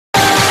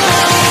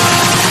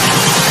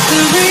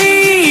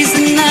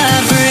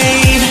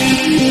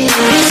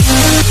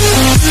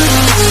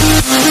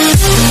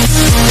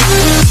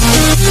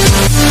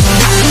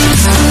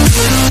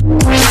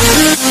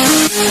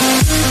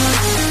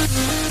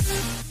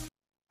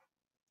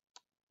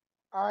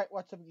Alright,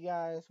 what's up you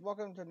guys?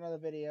 Welcome to another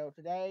video.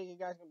 Today you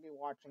guys are going to be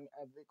watching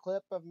a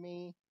clip of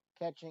me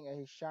catching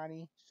a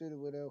shiny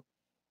Sudowoodo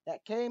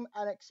that came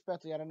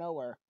unexpectedly out of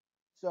nowhere.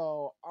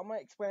 So I'm going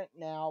to explain it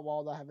now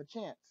while I have a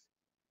chance.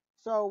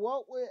 So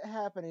what would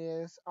happen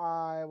is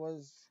I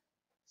was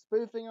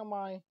spoofing on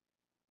my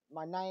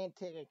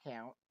Niantic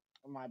account,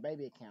 my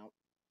baby account,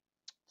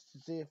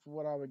 to see if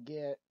what I would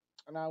get.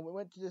 And I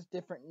went to this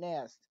different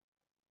nest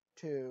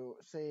to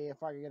see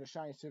if I could get a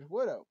shiny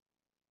Sudowoodo.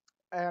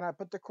 And I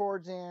put the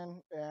cords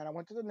in, and I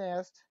went to the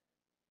nest.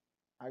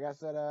 I got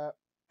set up.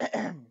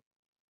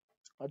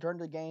 I turned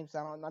the game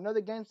sound on. I know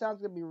the game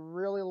sound's gonna be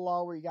really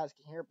low where you guys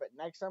can hear it, but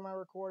next time I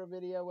record a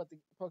video with the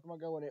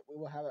Pokemon Go in it, we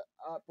will have it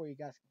up where you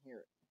guys can hear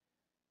it.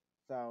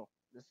 So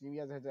just give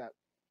you guys a heads up.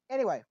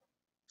 Anyway,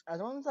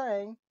 as I'm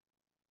saying,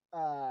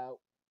 uh,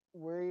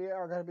 we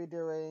are gonna be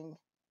doing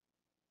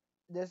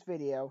this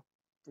video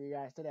for you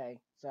guys today.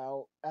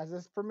 So as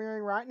it's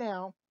premiering right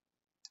now,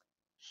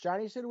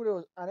 Shiny Sudowoodo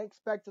was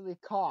unexpectedly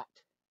caught.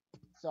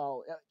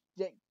 So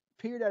it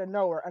appeared out of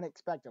nowhere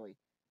unexpectedly.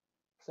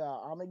 So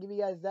I'm gonna give you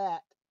guys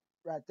that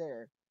right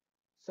there.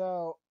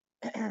 So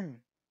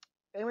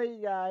anyway,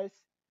 you guys,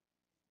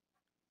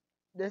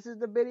 this is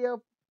the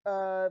video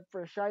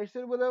for Shiny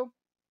Sudowoodo.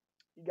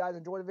 You guys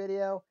enjoy the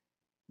video.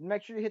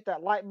 Make sure you hit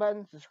that like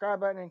button, subscribe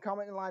button, and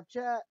comment in the live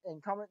chat,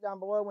 and comment down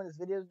below when this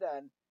video is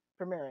done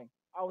premiering.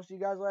 I will see you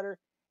guys later,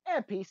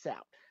 and peace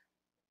out.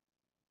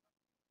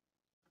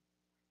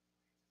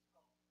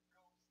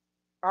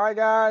 Alright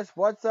guys,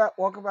 what's up?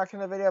 Welcome back to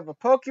the video of a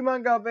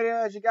Pokemon Go video.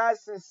 As you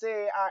guys can see,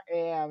 I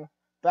am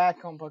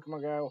back on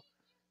Pokemon Go.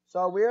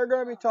 So we are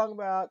going to be talking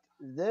about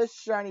this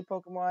shiny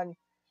Pokemon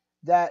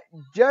that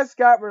just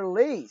got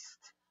released.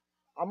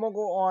 I'm going to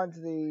go on to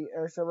the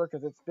air server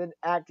because it's been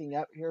acting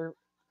up here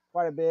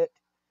quite a bit.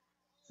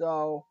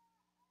 So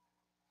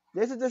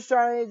this is the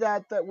shiny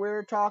that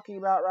we're talking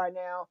about right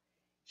now.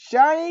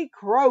 Shiny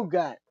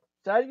Crogut.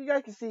 So as you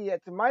guys can see,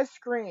 it's on my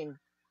screen.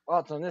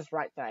 Well, it's on this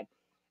right side.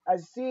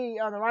 As you see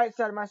on the right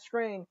side of my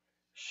screen,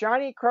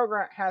 Shiny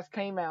Crogut has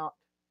came out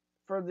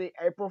for the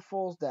April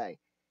Fool's Day.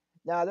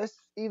 Now, this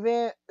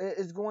event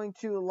is going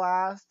to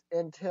last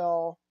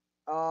until,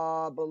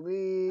 I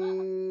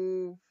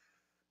believe,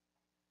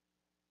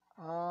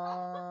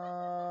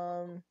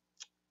 to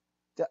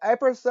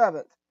April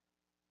 7th.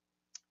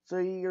 So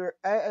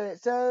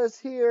it says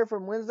here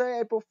from Wednesday,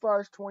 April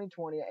 1st,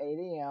 2020 at 8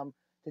 a.m.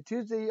 to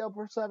Tuesday,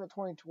 April 7th,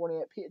 2020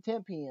 at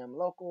 10 p.m.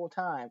 local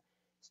time.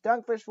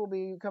 Stunkfish will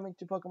be coming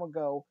to Pokemon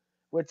Go,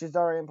 which is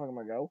already in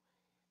Pokemon Go.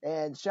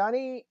 And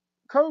Shiny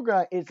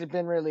Crogut has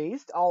been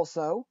released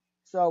also.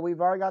 So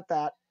we've already got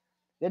that.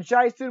 Then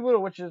Shiny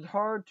Sudowoodo, which is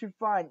hard to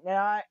find.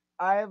 Now,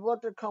 I have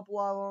looked at a couple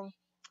of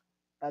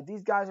them.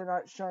 These guys are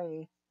not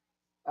shiny.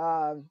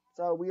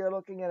 So we are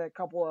looking at a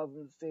couple of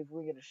them to see if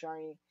we can get a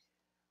shiny.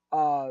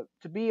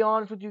 To be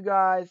honest with you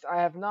guys, I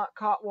have not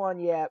caught one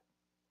yet.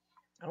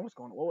 Oh, what's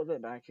going on? What was it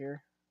back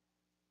here?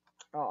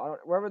 Oh,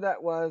 wherever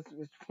that was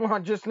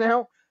just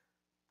now.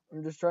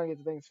 I'm just trying to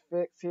get the things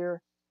fixed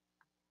here.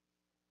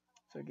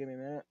 So give me a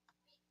minute.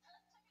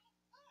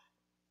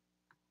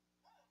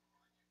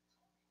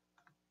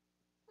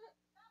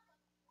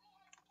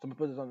 So I'm going to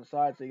put this on the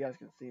side so you guys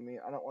can see me.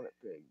 I don't want it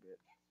big,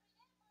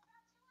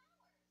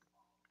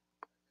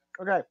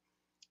 bitch. Okay.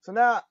 So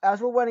now, as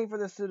we're waiting for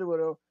this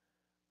Sudowoodo,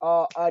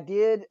 I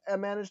did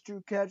manage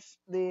to catch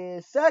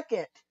the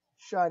second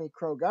Shiny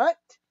Crogut.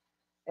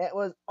 It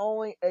was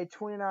only a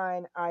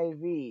 29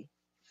 IV.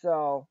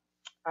 So,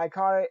 I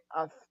caught it,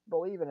 I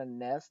believe, in a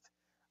nest.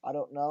 I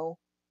don't know.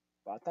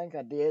 But I think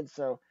I did.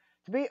 So,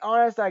 to be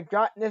honest, I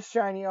got this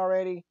shiny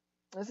already.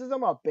 This is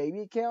on my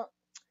baby account.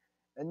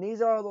 And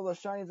these are all the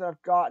shinies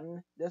I've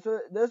gotten. This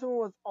one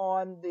was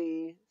on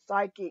the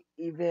Psychic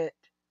event,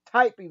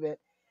 type event.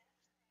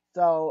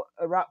 So,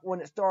 right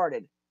when it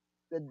started,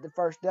 the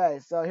first day.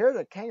 So, here's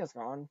a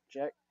Kangaskhan.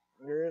 Check.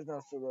 There is no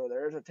Sudowoodo.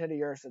 There is a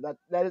Teddiursa.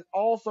 That is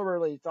also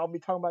released. I'll be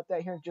talking about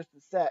that here in just a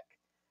sec.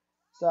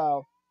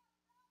 So,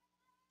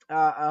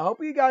 I hope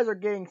you guys are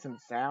getting some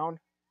sound.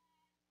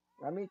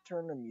 Let me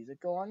turn the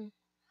music on.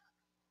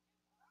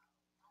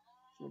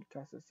 So we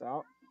can test this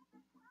out.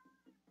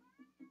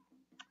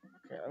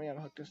 Okay, let me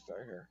unhook this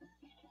right here.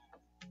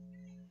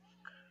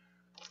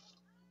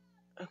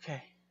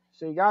 Okay,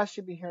 so you guys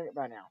should be hearing it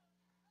by now.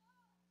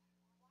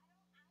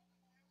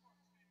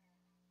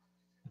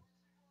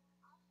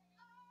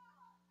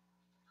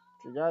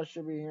 So you guys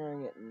should be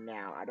hearing it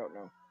now. I don't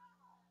know.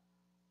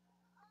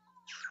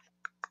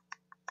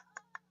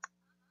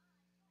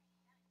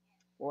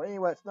 Well,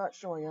 anyway, it's not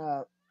showing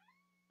up.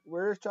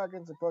 We're just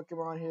checking some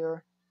Pokemon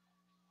here.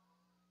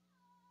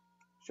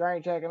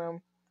 Shiny checking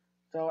them.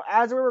 So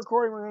as we're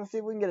recording, we're going to see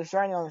if we can get a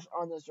shiny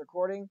on this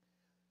recording.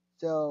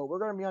 So we're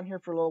going to be on here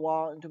for a little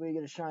while until we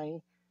get a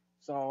shiny.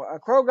 So a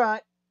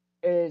Crogut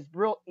is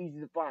real easy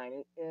to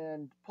find.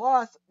 And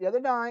plus, the other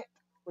night,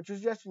 which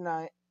was yesterday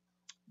night,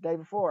 day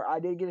before, I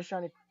did get a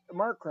shiny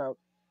Murkrow.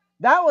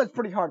 That was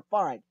pretty hard to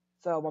find.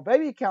 So my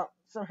baby account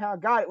somehow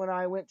got it when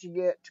I went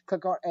to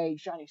click on a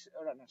shiny,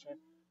 or not shiny,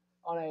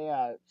 on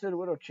a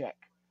Sudowoodo check.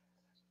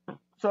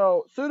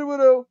 So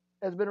Sudowoodo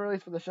has been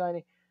released for the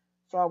shiny.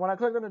 So when I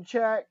clicked on the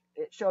check,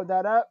 it showed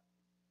that up,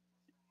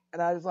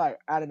 and I was like,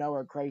 out of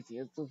nowhere, crazy.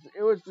 It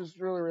was just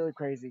really, really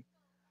crazy.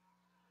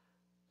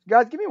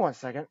 Guys, give me 1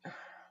 second.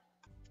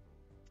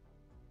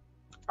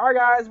 All right,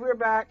 guys, we're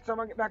back. So I'm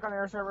gonna get back on the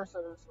air server,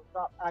 so this will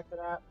stop acting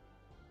up.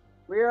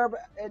 We are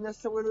in the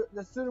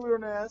Sudowoodo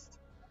nest,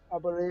 I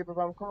believe, if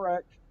I'm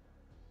correct.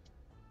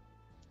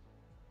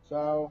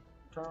 So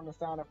turn on the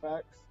sound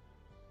effects.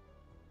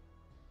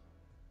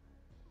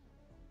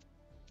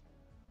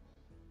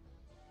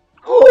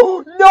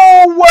 Oh,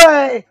 no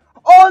way!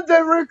 On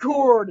the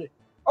record!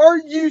 Are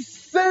you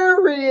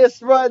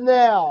serious right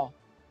now?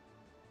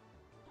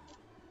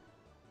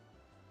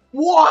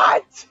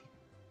 What?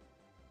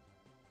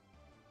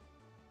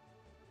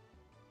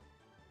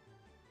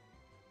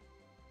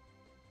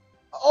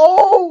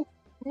 Oh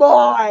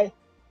my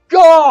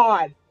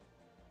god!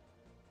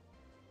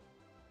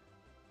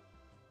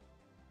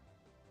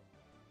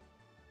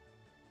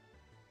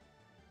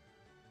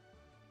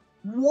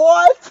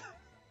 What?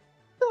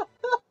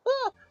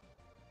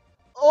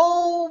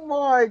 Oh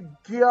my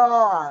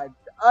god!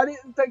 I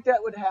didn't think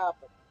that would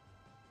happen.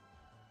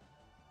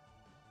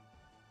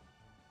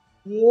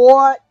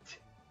 What?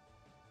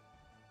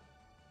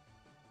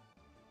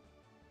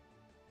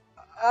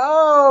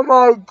 Oh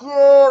my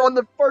god! On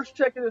the first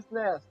check of this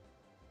nest.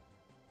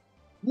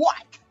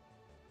 What?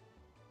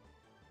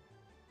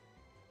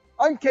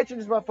 I'm catching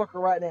this motherfucker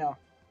right now.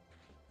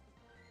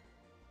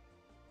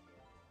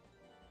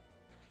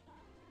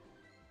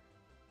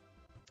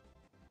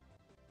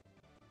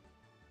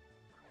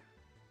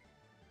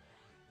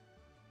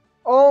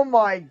 Oh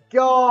my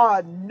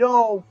god!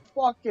 No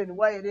fucking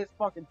way! It is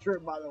fucking true,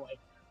 by the way.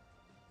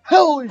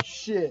 Holy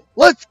shit!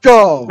 Let's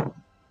go!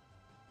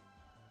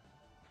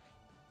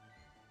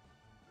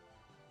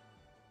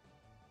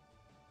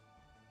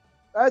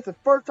 That's the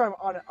first time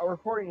on a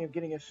recording of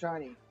getting a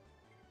shiny.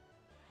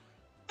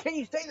 Can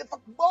you stay the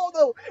fucking ball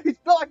though? He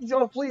felt like he's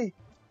gonna flee.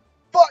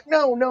 Fuck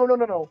no, no, no,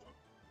 no, no.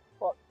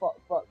 Fuck, fuck,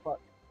 fuck,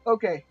 fuck.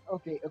 Okay,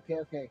 okay, okay,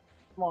 okay.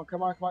 Come on,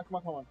 come on, come on, come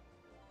on, come on.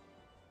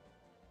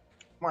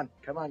 Come on,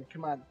 come on,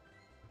 come on.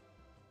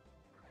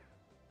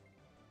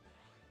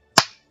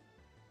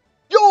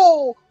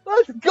 Yo!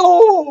 Let's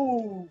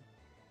go!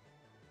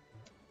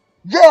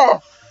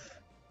 Yes!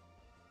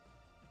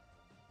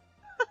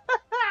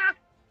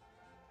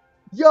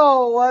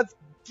 Yo, let's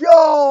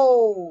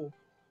go!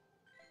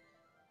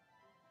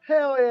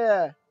 Hell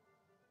yeah!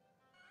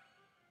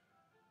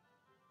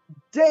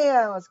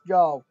 Damn, let's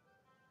go!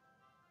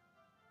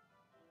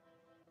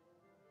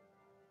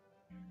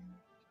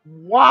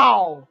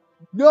 Wow!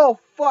 No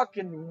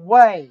fucking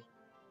way!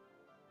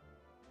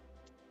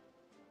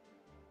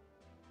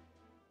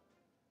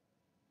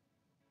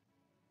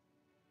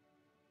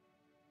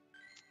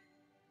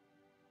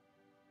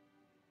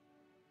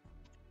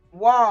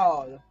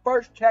 Wow! The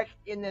first check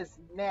in this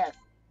nest.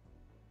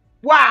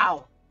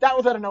 Wow! That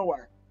was out of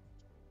nowhere.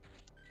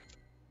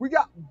 We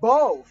got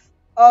both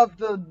of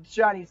the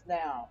shinies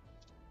now.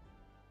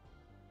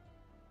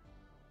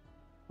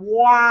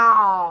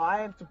 Wow!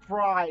 I am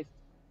surprised.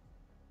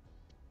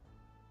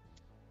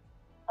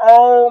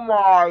 Oh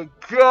my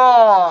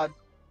god!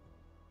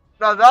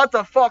 Now that's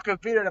a fucking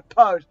video to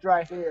post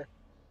right here.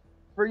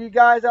 For you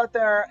guys out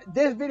there,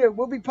 this video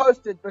will be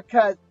posted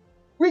because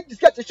we just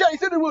got the shiny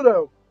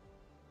Sudowoodo.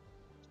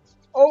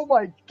 Oh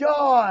my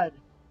god!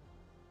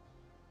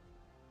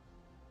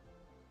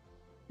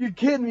 You're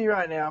kidding me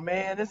right now,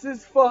 man. This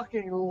is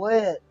fucking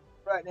lit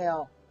right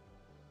now.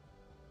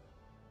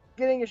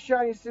 Getting a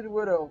shiny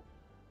Sudowoodo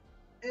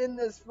in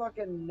this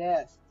fucking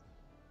nest.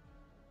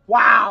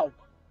 Wow!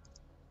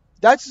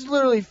 That's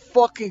literally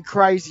fucking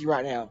crazy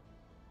right now.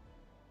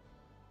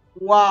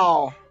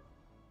 Wow.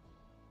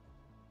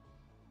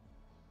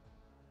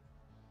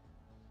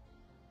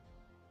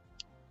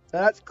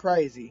 That's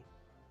crazy.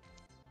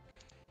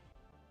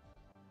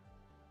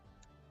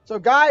 So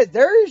guys,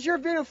 there is your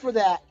video for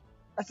that.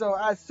 So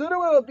as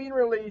Sudowoodo being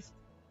released,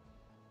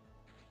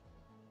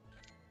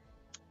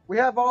 we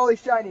have all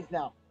these shinies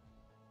now.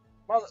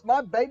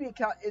 My baby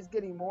account is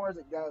getting more as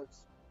it goes.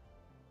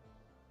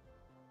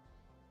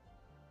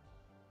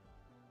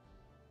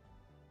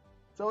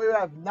 So we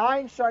have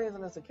 9 shinies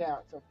on this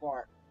account so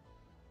far.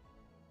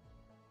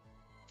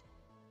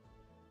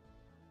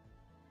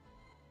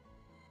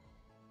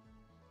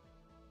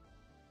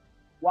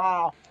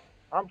 Wow.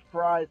 I'm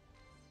surprised.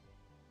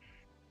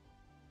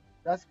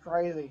 That's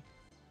crazy.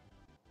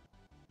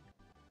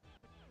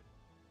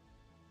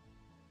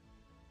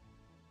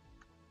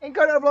 Ain't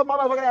gonna upload my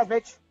motherfucking ass,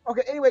 bitch.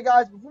 Okay, anyway,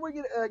 guys, before we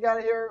get out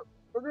of here,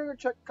 we're gonna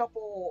check a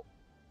couple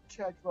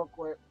checks real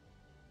quick.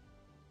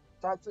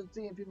 Start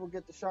seeing people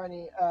get the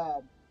shiny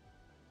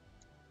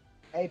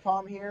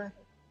A-Palm here.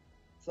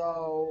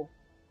 So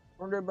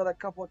we're gonna do about a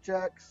couple of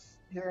checks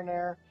here and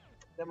there.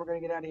 Then we're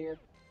gonna get out of here.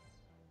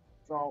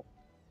 So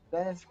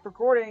then this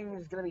recording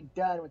is gonna be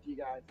done with you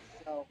guys.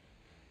 So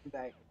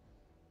today,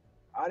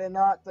 I did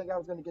not think I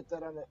was gonna get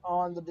that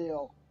on the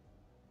deal.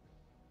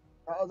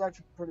 That was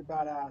actually pretty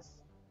badass.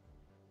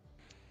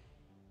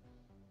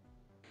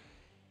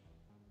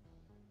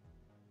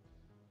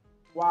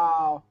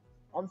 Wow.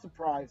 I'm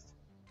surprised.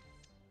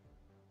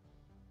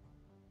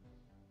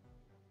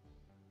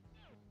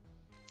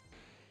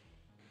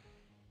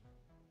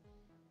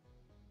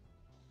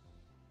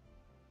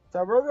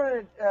 So we're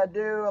going to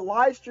do a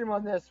live stream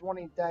on this one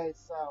of these days.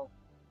 So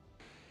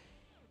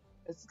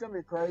it's going to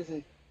be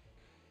crazy.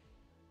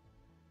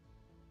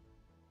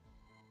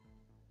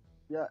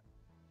 Yeah.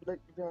 Look,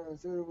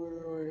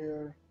 Sudowoodo over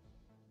here.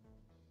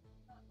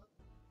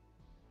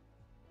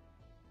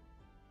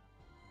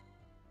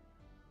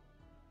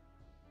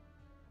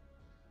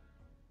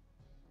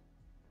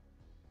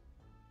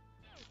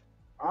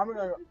 I'm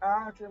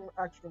actually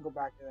gonna go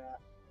back to that.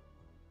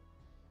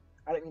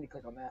 I didn't mean to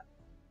click on that.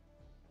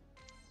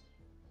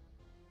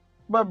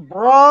 But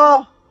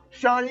bruh,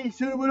 shiny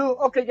Sudowoodo.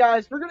 Okay,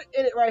 guys, we're gonna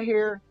end it right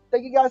here.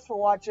 Thank you guys for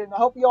watching. I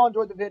hope you all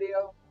enjoyed the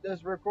video,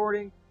 this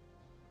recording.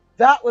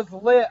 That was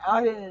lit.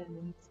 I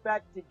didn't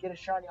expect to get a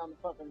shiny on the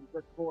fucking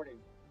recording.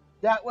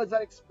 That was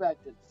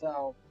unexpected.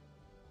 So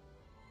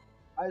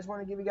I just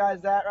want to give you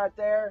guys that right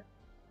there.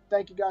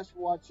 Thank you guys for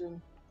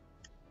watching.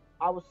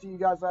 I will see you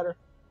guys later.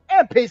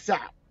 And peace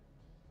out.